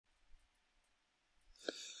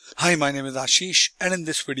Hi, my name is Ashish, and in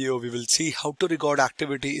this video we will see how to record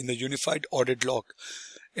activity in the Unified Audit Log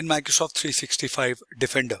in Microsoft 365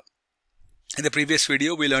 Defender. In the previous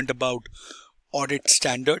video we learned about Audit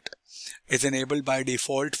Standard is enabled by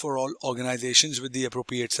default for all organizations with the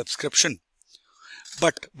appropriate subscription.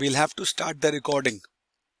 But we'll have to start the recording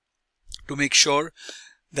to make sure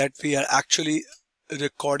that we are actually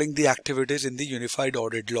recording the activities in the Unified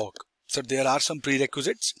Audit Log. So there are some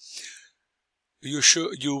prerequisites.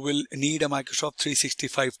 You will need a Microsoft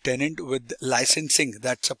 365 tenant with licensing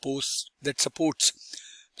that supports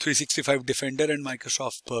 365 Defender and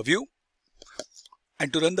Microsoft Purview.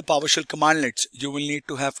 And to run the PowerShell commandlets, you will need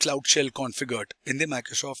to have Cloud Shell configured in the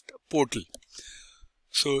Microsoft portal.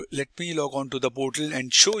 So let me log on to the portal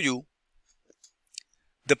and show you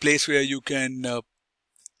the place where you can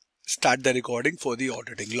start the recording for the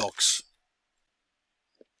auditing logs.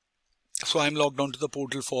 So I'm logged on to the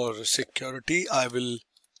portal for security. I will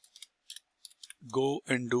go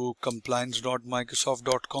into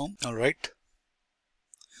compliance.microsoft.com. All right.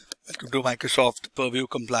 Welcome to Microsoft Purview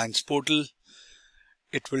Compliance Portal.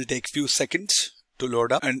 It will take few seconds to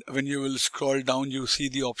load up, and when you will scroll down, you see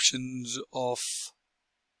the options of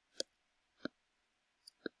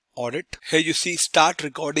audit. Here you see start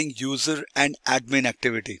recording user and admin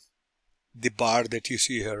activity. The bar that you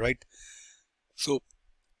see here, right? So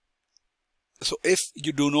if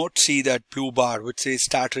you do not see that blue bar which says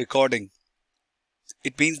start recording,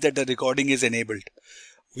 it means that the recording is enabled.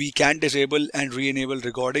 We can disable and re-enable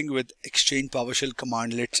recording with Exchange PowerShell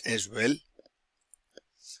commandlets as well.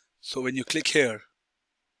 So when you click here,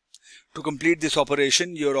 to complete this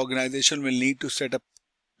operation, your organization will need to set up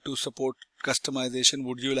to support customization.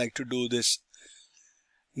 Would you like to do this?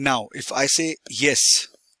 Now, if I say yes,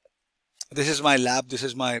 this is my lab, this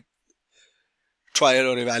is my trial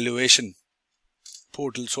or evaluation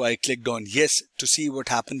portal, so I clicked on yes. To see what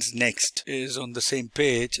happens next is on the same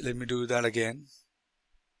page. Let me do that again.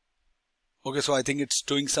 Okay, so I think it's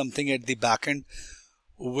doing something at the back end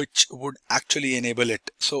which would actually enable it.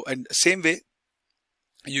 So, and same way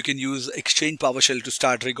you can use Exchange PowerShell to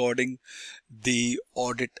start recording the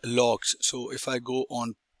audit logs. So if I go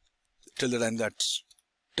on till the time that's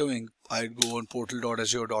doing, I go on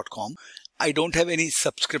portal.azure.com. I don't have any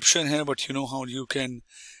subscription here, but you know how you can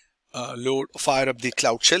fire up the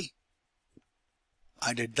Cloud Shell.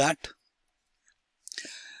 I did that,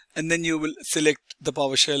 and then you will select the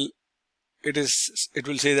PowerShell. It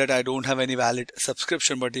will say that I don't have any valid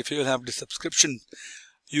subscription, but if you have the subscription,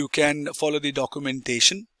 you can follow the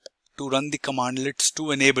documentation to run the commandlets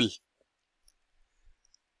to enable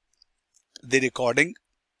the recording,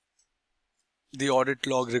 the audit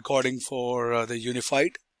log recording for the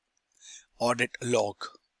Unified Audit Log.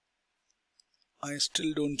 I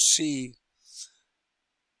still don't see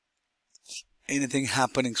anything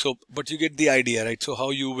happening. So, but you get the idea, right? So how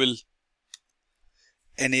you will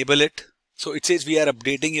enable it. So it says we are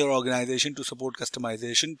updating your organization to support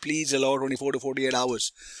customization. Please allow 24 to 48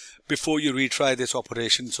 hours before you retry this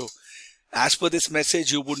operation. So as per this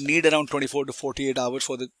message, you would need around 24 to 48 hours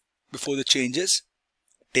before the changes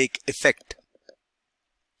take effect.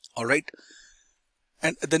 All right.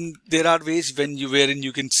 And then there are ways wherein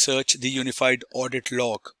you can search the Unified Audit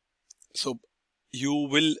Log. So you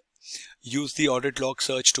will use the Audit Log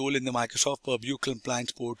search tool in the Microsoft Purview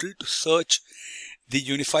Compliance Portal to search the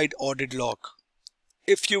Unified Audit Log.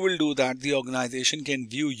 If you will do that, the organization can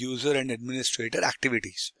view user and administrator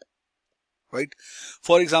activities. Right?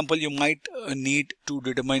 For example, you might need to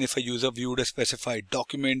determine if a user viewed a specified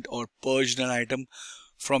document or purged an item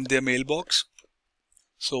from their mailbox.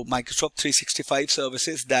 So Microsoft 365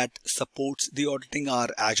 services that supports the auditing are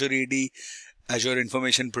Azure AD, Azure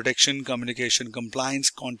Information Protection, Communication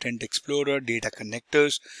Compliance, Content Explorer, Data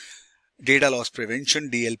Connectors, Data Loss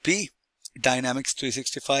Prevention, DLP, Dynamics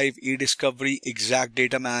 365, eDiscovery, Exact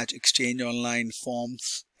Data Match, Exchange Online,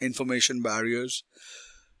 Forms, Information Barriers.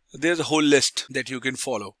 There's a whole list that you can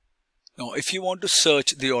follow. Now, if you want to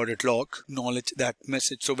search the audit log, acknowledge that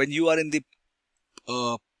message. So when you are in the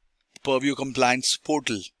Purview Compliance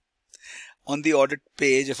Portal, on the audit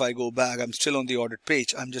page, if I go back, I'm still on the audit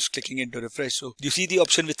page. I'm just clicking into refresh. So you see the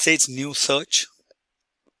option which says new search,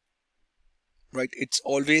 right? It's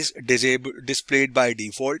always displayed by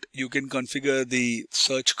default. You can configure the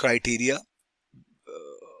search criteria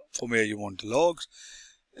from where you want the logs.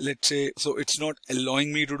 Let's say, so it's not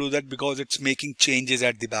allowing me to do that because it's making changes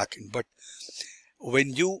at the back end. But when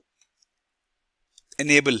you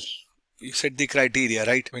enable, you set the criteria,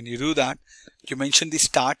 right? When you do that, you mention the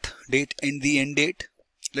start date and the end date,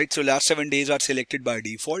 right? So last 7 days are selected by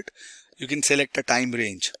default. You can select a time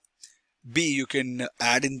range. B, you can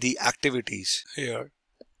add in the activities here.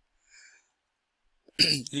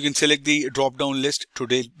 You can select the drop down list to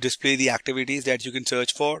display the activities that you can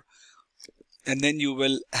search for, and then you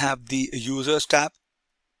will have the users tab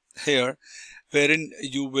here, wherein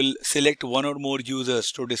you will select one or more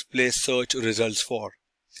users to display search results for.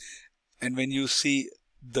 And when you see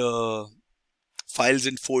the files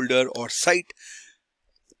in folder or site,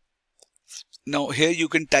 now here you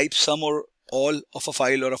can type some or all of a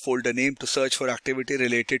file or a folder name to search for activity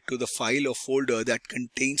related to the file or folder that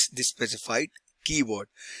contains the specified keyword.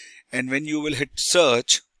 And when you will hit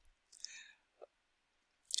search,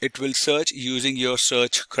 it will search using your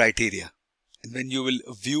search criteria. And when you will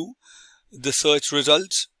view the search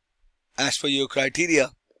results as per your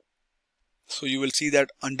criteria, so you will see that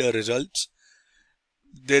under results,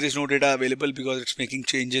 there is no data available because it's making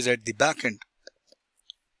changes at the backend.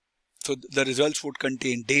 So the results would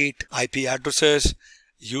contain date, IP addresses,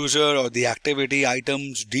 user or the activity,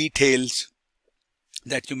 items, details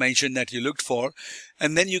that you mentioned that you looked for.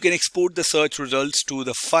 And then you can export the search results to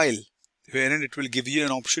the file, wherein it will give you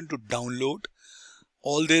an option to download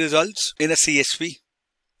all the results in a CSV.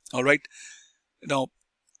 Alright. Now,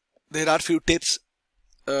 there are few tips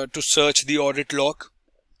to search the audit log.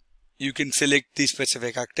 You can select the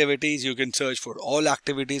specific activities. You can search for all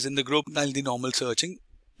activities in the group, while the normal searching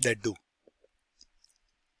that do.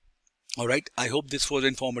 Alright, I hope this was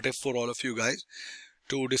informative for all of you guys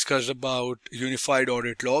to discuss about Unified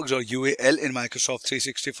Audit Logs, or UAL, in Microsoft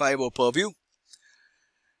 365 or Purview.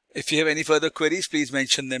 If you have any further queries, please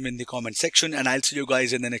mention them in the comment section, and I'll see you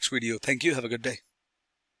guys in the next video. Thank you. Have a good day.